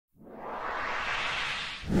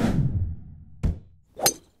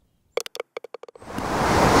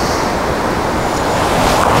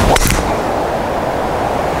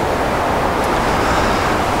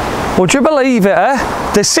Would you believe it,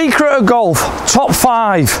 eh? The secret of golf, top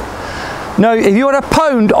 5. Now, if you had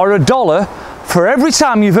 £1 or $1 for every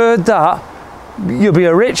time you've heard that, you'll be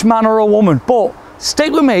a rich man or a woman. But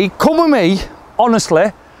stick with me, come with me,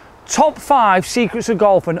 honestly. Top 5 secrets of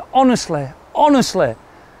golf, and honestly,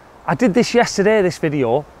 I did this yesterday, this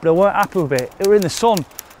video, but I weren't happy with it. It was in the sun.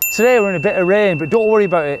 Today we're in a bit of rain, but don't worry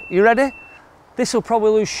about it. You ready? This will probably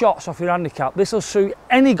lose shots off your handicap. This will suit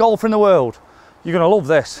any golfer in the world. You're gonna love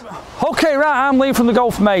this. Okay, right, I'm Lee from the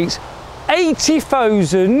Golf Mates.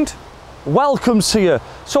 80,000 welcomes to you.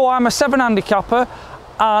 So I'm a 7 handicapper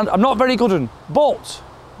and I'm not very good at them, but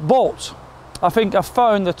I think I've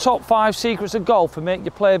found the top 5 secrets of golf to make you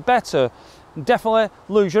play better and definitely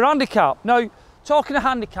lose your handicap. Now, talking of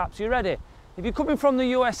handicaps, you ready? If you're coming from the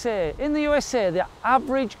USA, in the USA, the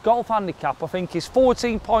average golf handicap, I think, is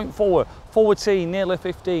 14.4, 14, nearly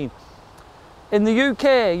 15. In the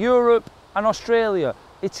UK, Europe, and Australia,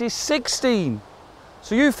 it is 16.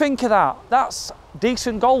 So you think of that, that's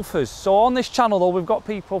decent golfers. So on this channel though, we've got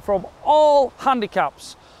people from all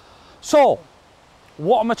handicaps. So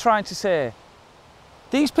what am I trying to say?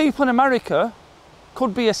 These people in America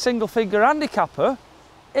could be a single figure handicapper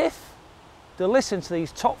if they listen to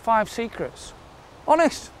these top 5 secrets.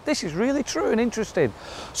 Honest, this is really true and interesting.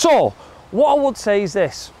 So what I would say is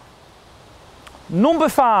this. Number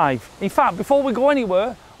 5, in fact, before we go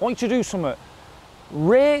anywhere, I want you to do something.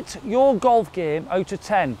 Rate your golf game out of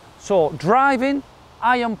 10. So driving,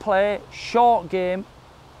 iron play, short game,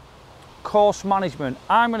 course management.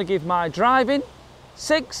 I'm going to give my driving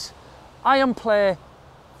 6, iron play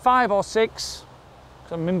 5 or 6,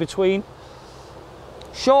 because I'm in between.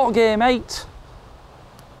 Short game 8,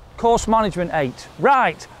 course management 8.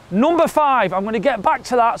 Right, number 5. I'm going to get back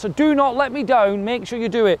to that, so do not let me down. Make sure you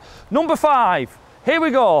do it. Number 5. Here we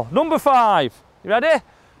go. Number 5. You ready?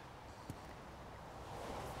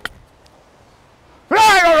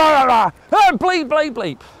 Bleep, bleep,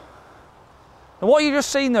 bleep. And what you just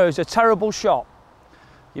seen there is a terrible shot.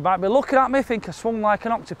 You might be looking at me think I swung like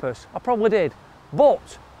an octopus. I probably did.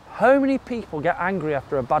 But how many people get angry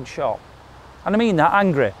after a bad shot? And I mean that,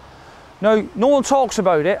 angry. Now, no one talks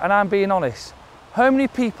about it, and I'm being honest. How many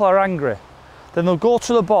people are angry? Then they'll go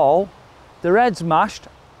to the ball, their head's mashed,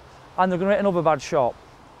 and they're going to hit another bad shot.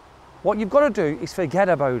 What you've got to do is forget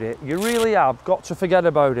about it. You really have got to forget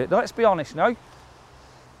about it. Now, let's be honest now.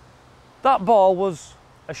 That ball was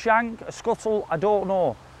a shank, a scuttle, I don't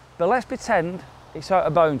know. But let's pretend it's out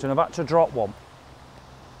of bounds and I've had to drop one.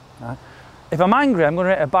 Right. If I'm angry, I'm going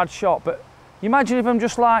to hit a bad shot. But you imagine if I'm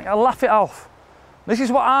just like, I laugh it off. This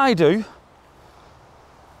is what I do.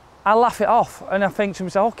 I laugh it off and I think to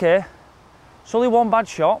myself, okay, it's only one bad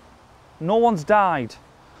shot. No one's died.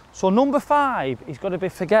 So number 5 is got to be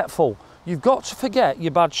forgetful. You've got to forget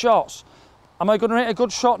your bad shots. Am I going to hit a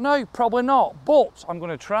good shot now? Probably not, but I'm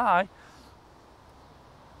going to try.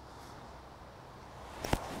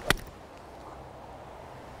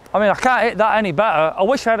 I mean, I can't hit that any better. I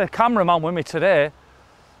wish I had a cameraman with me today.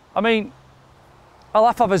 I mean, I'll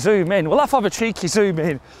have to have a zoom in. We'll have to have a cheeky zoom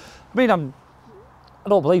in. I mean, I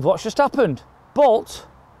don't believe what's just happened. But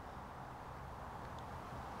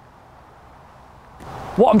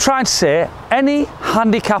what I'm trying to say, any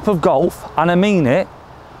handicap of golf, and I mean it,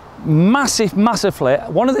 massively,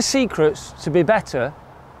 one of the secrets to be better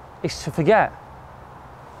is to forget.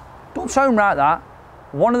 Don't sound like that.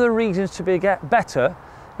 One of the reasons to get better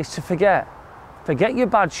is to forget. Forget your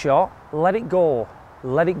bad shot, let it go.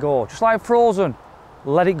 Let it go. Just like Frozen,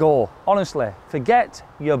 let it go. Honestly, forget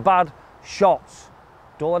your bad shots.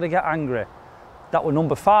 Don't let it get angry. That was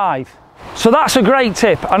number 5. So that's a great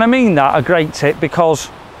tip, and I mean that, a great tip, because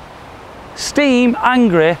steam,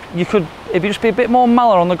 angry, you could, if you just be a bit more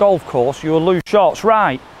mellow on the golf course, you will lose shots.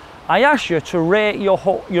 Right, I asked you to rate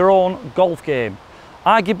your own golf game.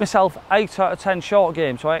 I give myself 8 out of 10 short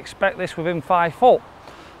game, so I expect this within 5 foot.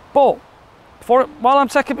 But while I'm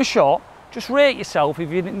taking my shot, just rate yourself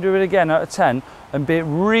if you didn't do it again out of 10 and be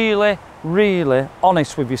really, really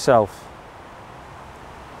honest with yourself.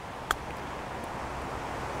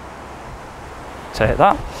 Take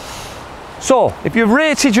that. So, if you've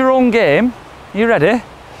rated your own game, you ready?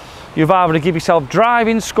 You've either to give yourself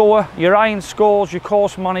driving score, your iron scores, your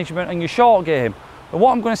course management and your short game. And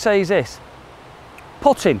what I'm going to say is this.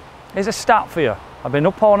 Putting is a stat for you. I've been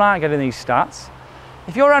up all night getting these stats.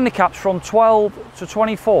 If your handicap's from 12 to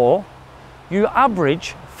 24, you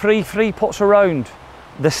average 3 putts around,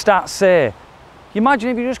 the stats say. You imagine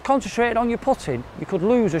if you just concentrated on your putting, you could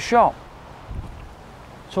lose a shot.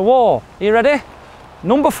 So, are you ready?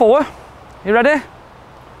 Number 4, you ready?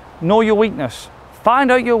 Know your weakness. Find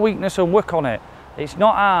out your weakness and work on it. It's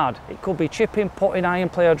not hard. It could be chipping, putting, iron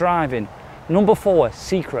play or driving. Number 4,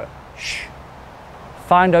 secret. Shh.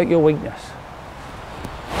 Find out your weakness.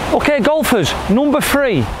 Okay, golfers, number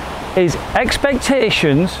 3 is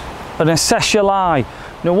expectations and assess your lie.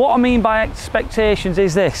 Now, what I mean by expectations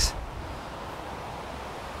is this.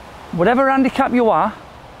 Whatever handicap you are,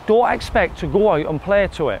 don't expect to go out and play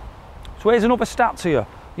to it. So here's another stat to you.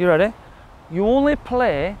 You ready? You only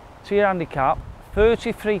play to your handicap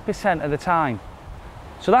 33% of the time.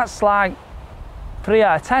 So that's like 3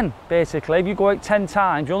 out of 10, basically. If you go out 10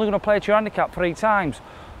 times, you're only going to play to your handicap 3 times.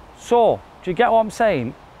 So, do you get what I'm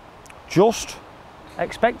saying? Just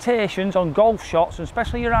expectations on golf shots, and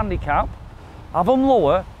especially your handicap, have them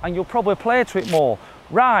lower and you'll probably play to it more.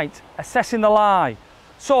 Right, assessing the lie.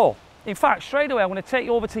 So, in fact, straight away I'm going to take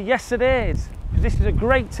you over to yesterday's, because this is a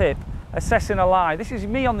great tip, assessing a lie. This is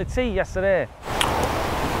me on the tee yesterday.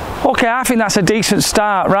 Okay, I think that's a decent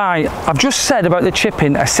start. Right, I've just said about the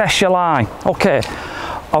chipping, assess your lie. Okay,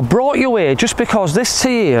 I've brought you here just because this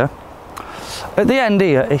tee here, at the end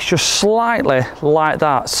here, it's just slightly like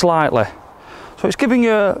that, slightly. So it's giving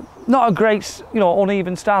you not a great,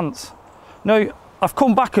 uneven stance. Now, I've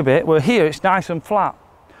come back a bit, where here it's nice and flat.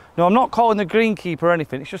 Now, I'm not calling the greenkeeper or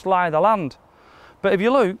anything, it's just lie of the land. But if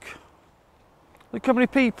you look how many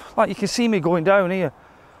people, like you can see me going down here.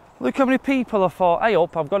 Look how many people have thought, hey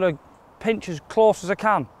up, I've got to pinch as close as I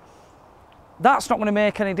can. That's not going to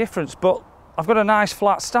make any difference, but I've got a nice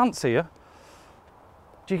flat stance here.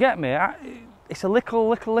 Do you get me? It's a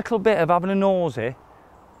little bit of having a nosy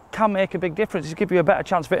can make a big difference. It's give you a better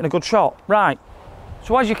chance of hitting a good shot. Right,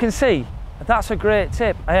 so as you can see, that's a great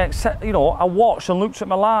tip. I watched and looked at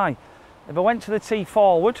my lie. If I went to the tee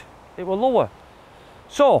forward, it will lower.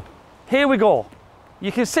 So, here we go.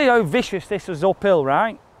 You can see how vicious this is uphill,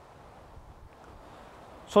 right?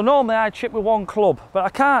 So normally I chip with 1 club, but I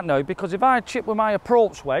can't now, because if I chip with my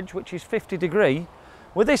approach wedge, which is 50 degree,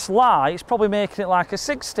 with this lie, it's probably making it like a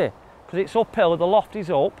 60, because it's uphill, the loft is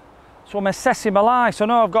up. So I'm assessing my lie. So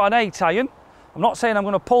now I've got an 8 iron. I'm not saying I'm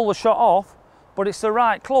going to pull the shot off, but it's the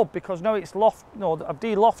right club, because now it's loft, I've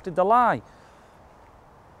de-lofted the lie.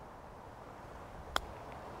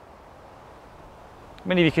 I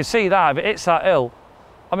mean, if you can see that, if it hits that hill,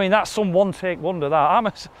 I mean, that's some one-take wonder, that. I'm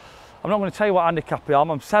not going to tell you what handicap I am.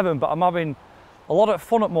 I'm 7, but I'm having a lot of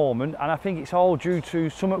fun at the moment, and I think it's all due to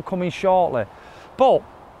something coming shortly. But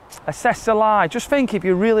assess the lie. Just think, if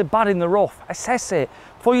you're really bad in the rough, assess it.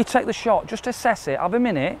 Before you take the shot, just assess it. Have a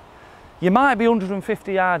minute. You might be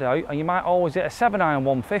 150 yard out, and you might always hit a 7-iron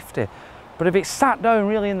 150. But if it's sat down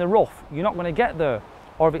really in the rough, you're not going to get there.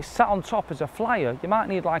 Or if it's sat on top as a flyer, you might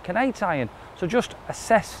need like an 8-iron. So just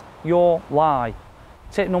assess your lie.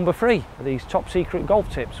 Tip number 3 of these top secret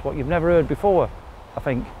golf tips, what you've never heard before, I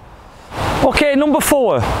think. Okay, number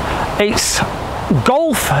 4.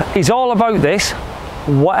 Golf is all about this,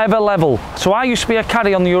 whatever level. So I used to be a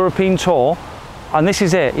caddy on the European Tour, and this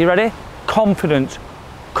is it. You ready? Confidence.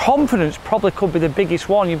 Confidence probably could be the biggest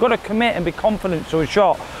one. You've got to commit and be confident to a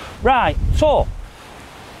shot. Right, so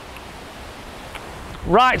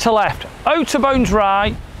right to left, out of bounds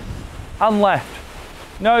right and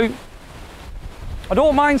left. Now, I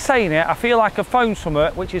don't mind saying it, I feel like I've found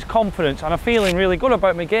something which is confidence, and I'm feeling really good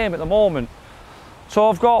about my game at the moment. So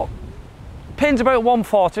I've got pins about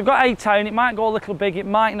 140, I've got 8-iron, it might go a little big, it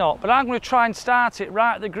might not, but I'm going to try and start it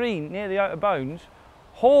right at the green near the out of bounds,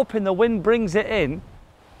 hoping the wind brings it in,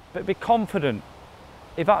 but be confident,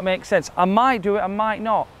 if that makes sense. I might do it, I might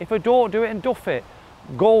not. If I don't do it and duff it,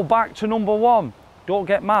 go back to number 1, don't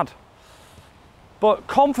get mad. But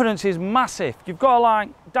confidence is massive. You've got to,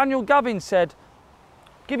 like Daniel Gavin said,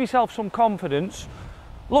 give yourself some confidence,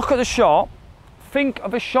 look at the shot, think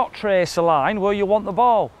of a shot tracer line where you want the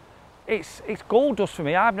ball. It's gold dust for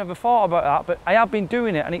me. I've never thought about that, but I have been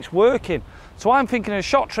doing it and it's working. So I'm thinking of a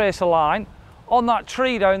shot tracer line on that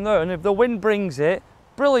tree down there, and if the wind brings it,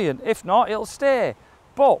 brilliant. If not, it'll stay.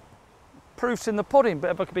 But proof's in the pudding.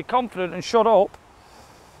 But if I could be confident and shut up,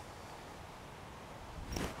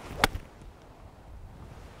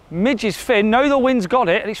 midge is thin, now the wind's got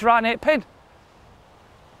it and it's right near pin.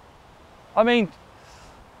 I mean,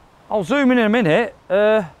 I'll zoom in a minute,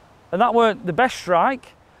 and that weren't the best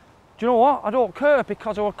strike. Do you know what? I don't care,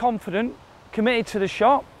 because I was confident, committed to the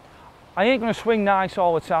shot. I ain't going to swing nice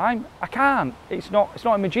all the time. I can't. It's not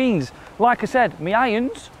in my genes. Like I said, my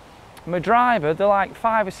irons, my driver, they're like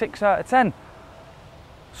 5 or 6 out of 10.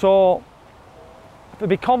 So, to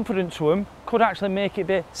be confident to them could actually make it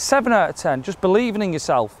be 7 out of 10. Just believing in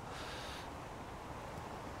yourself.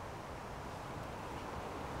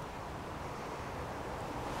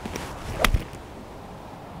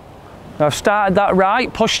 Now I've started that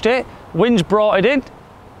right, pushed it, wind's brought it in.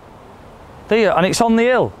 There, and it's on the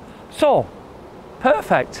hill. So,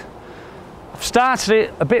 perfect. I've started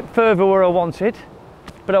it a bit further where I wanted,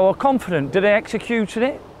 but I was confident. Did I execute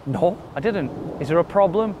it? No, I didn't. Is there a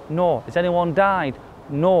problem? No. Has anyone died?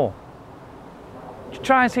 No. Just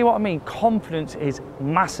try and see what I mean. Confidence is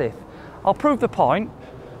massive. I'll prove the point.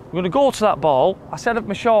 I'm going to go to that ball. I said of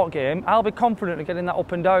my short game, I'll be confident of getting that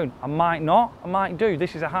up and down. I might not, I might do.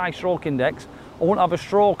 This is a high stroke index. I won't have a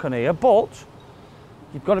stroke on here, but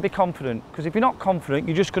you've got to be confident, because if you're not confident,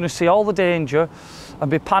 you're just going to see all the danger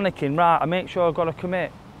and be panicking. Right, I make sure I've got to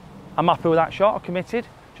commit. I'm happy with that shot, I committed,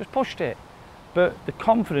 just pushed it. But the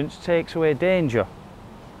confidence takes away danger.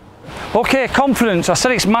 Okay, confidence, I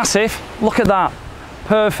said it's massive. Look at that,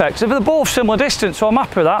 perfect. So they're both similar distance, so I'm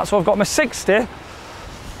happy with that. So I've got my 60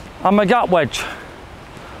 and my gap wedge.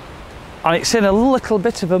 And it's in a little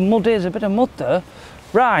bit of a mud, there's a bit of mud there.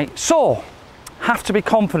 Right, so, have to be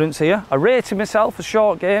confident here. I rated myself a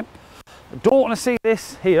short game. I don't want to see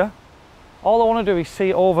this here. All I want to do is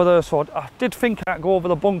see it over there. So I did think I'd go over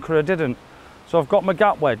the bunker, I didn't. So I've got my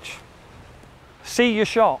gap wedge. See your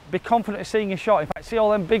shot, be confident of seeing your shot. In fact, see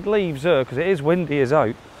all them big leaves there, because it is windy as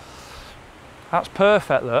out. That's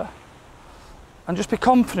perfect there. And just be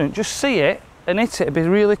confident, just see it and hit it, be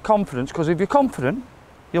really confident, because if you're confident,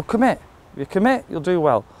 you'll commit. If you commit, you'll do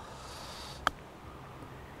well.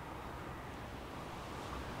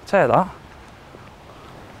 Take that.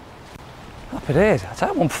 Happy days. I tell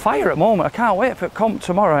you, I'm on fire at the moment. I can't wait for comp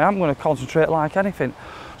tomorrow. I'm going to concentrate like anything.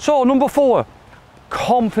 So, number 4,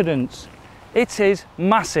 confidence. It is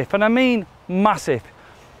massive, and I mean massive.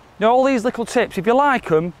 You know, all these little tips, if you like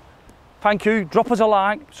them, thank you. Drop us a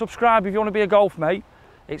like, subscribe if you want to be a golf mate.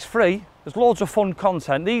 It's free. There's loads of fun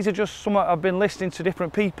content. These are just some I've been listening to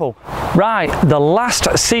different people. Right, the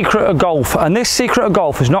last secret of golf, and this secret of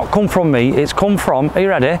golf has not come from me, it's come from, are you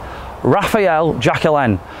ready? Raphael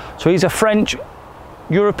Jacquelin. So he's a French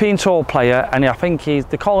European Tour player, and I think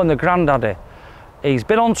they call him the granddaddy. He's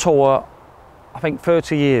been on tour, I think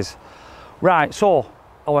 30 years. Right, so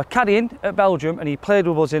I was caddying at Belgium, and he played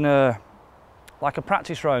with us in like a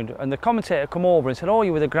practice round, and the commentator come over and said, oh,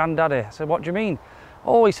 you were the granddaddy. I said, what do you mean?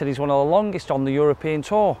 Oh, he said he's one of the longest on the European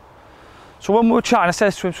Tour. So when we were chatting, I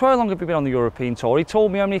said to him, so how long have you been on the European Tour? He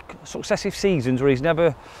told me how many successive seasons where he's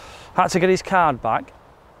never had to get his card back.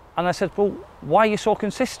 And I said, well, why are you so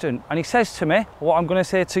consistent? And he says to me, what I'm going to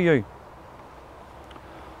say to you.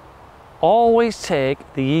 Always take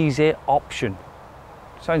the easy option.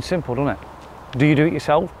 Sounds simple, doesn't it? Do you do it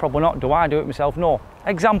yourself? Probably not. Do I do it myself? No.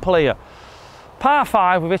 Example here. Par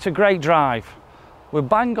 5, we've hit a great drive. We're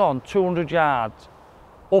bang on 200 yards.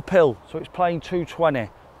 Uphill, so it's playing 220.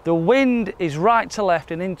 The wind is right to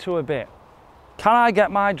left and into a bit. Can I get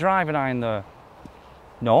my driving iron there?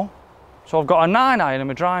 No. So I've got a 9 iron and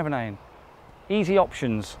my driving iron. Easy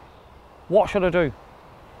options. What should I do?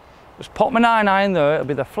 Just put my 9 iron there, it'll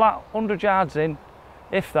be the flat 100 yards in,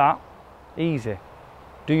 if that, easy.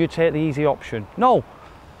 Do you take the easy option? No.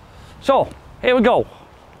 So, here we go.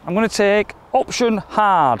 I'm going to take option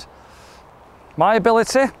hard. My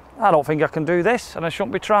ability, I don't think I can do this, and I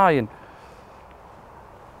shouldn't be trying.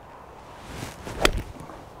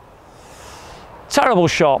 Terrible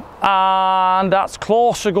shot, and that's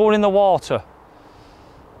close to going in the water.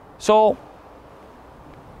 So,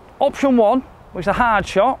 option 1, which is a hard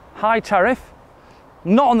shot, high tariff,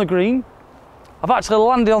 not on the green. I've actually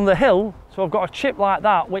landed on the hill, so I've got a chip like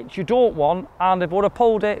that, which you don't want, and if I would have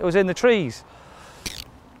pulled it, it was in the trees.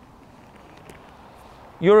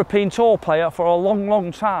 European Tour player for a long,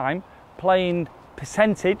 long time, playing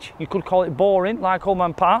percentage, you could call it boring, like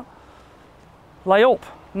Holman Pat. Lay up,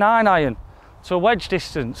 9 iron, to wedge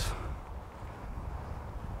distance.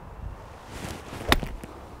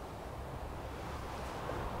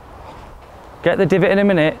 Get the divot in a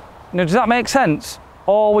minute. Now, does that make sense?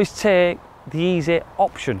 Always take the easy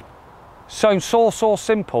option. Sounds so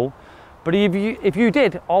simple, but if you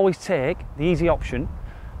did always take the easy option,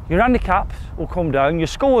 your handicaps will come down, your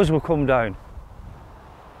scores will come down,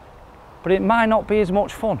 but it might not be as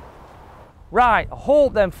much fun. Right, I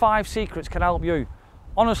hope them 5 secrets can help you.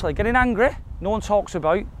 Honestly, getting angry, no one talks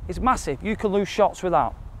about, is massive. You can lose shots with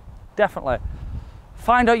that, definitely.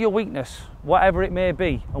 Find out your weakness, whatever it may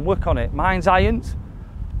be, and work on it. Mine's irons,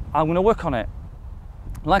 I'm going to work on it.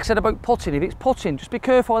 Like I said about putting, if it's putting, just be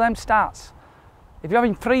careful of them stats. If you're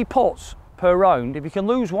having 3 putts per round, if you can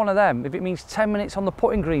lose one of them, if it means 10 minutes on the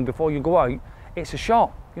putting green before you go out, it's a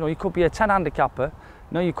shot. You know, you could be a 10 handicapper,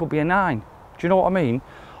 no, you could be a 9. Do you know what I mean?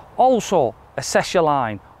 Also, assess your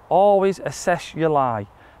line. Always assess your lie.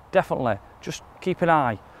 Definitely, just keep an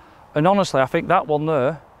eye. And honestly, I think that one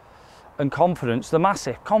there, and confidence, they're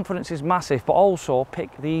massive. Confidence is massive, but also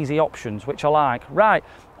pick the easy options, which I like. Right,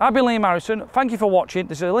 I've been Liam Harrison. Thank you for watching.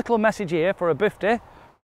 There's a little message here for a birthday.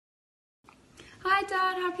 Hi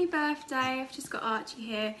Dad, happy birthday. I've just got Archie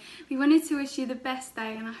here. We wanted to wish you the best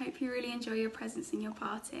day and I hope you really enjoy your presents in your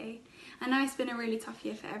party. I know it's been a really tough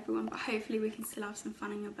year for everyone, but hopefully we can still have some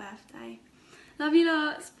fun on your birthday. Love you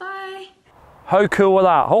lots, bye. How cool was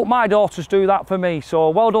that? Hope my daughters do that for me, so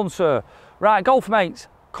well done, sir. Right, golf mates,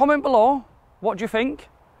 comment below, what do you think?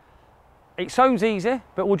 It sounds easy,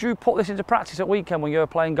 but would you put this into practice at weekend when you're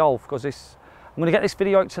playing golf? Because I'm going to get this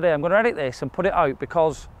video out today. I'm going to edit this and put it out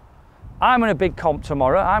because I'm in a big comp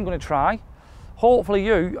tomorrow. I'm going to try. Hopefully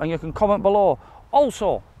you, and you can comment below.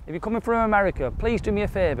 Also, if you're coming from America, please do me a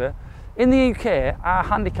favour. In the UK, our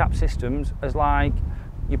handicap systems is like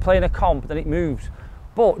you play in a comp, then it moves.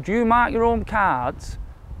 But do you mark your own cards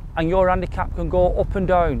and your handicap can go up and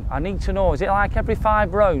down? I need to know, is it like every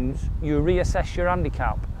 5 rounds you reassess your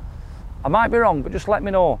handicap? I might be wrong, but just let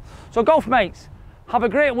me know. So golf mates, have a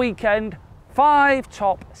great weekend. 5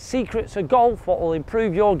 top secrets of golf what will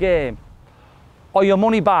improve your game or your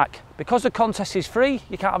money back. Because the contest is free,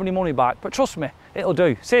 you can't have any money back, but trust me, it'll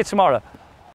do. See you tomorrow.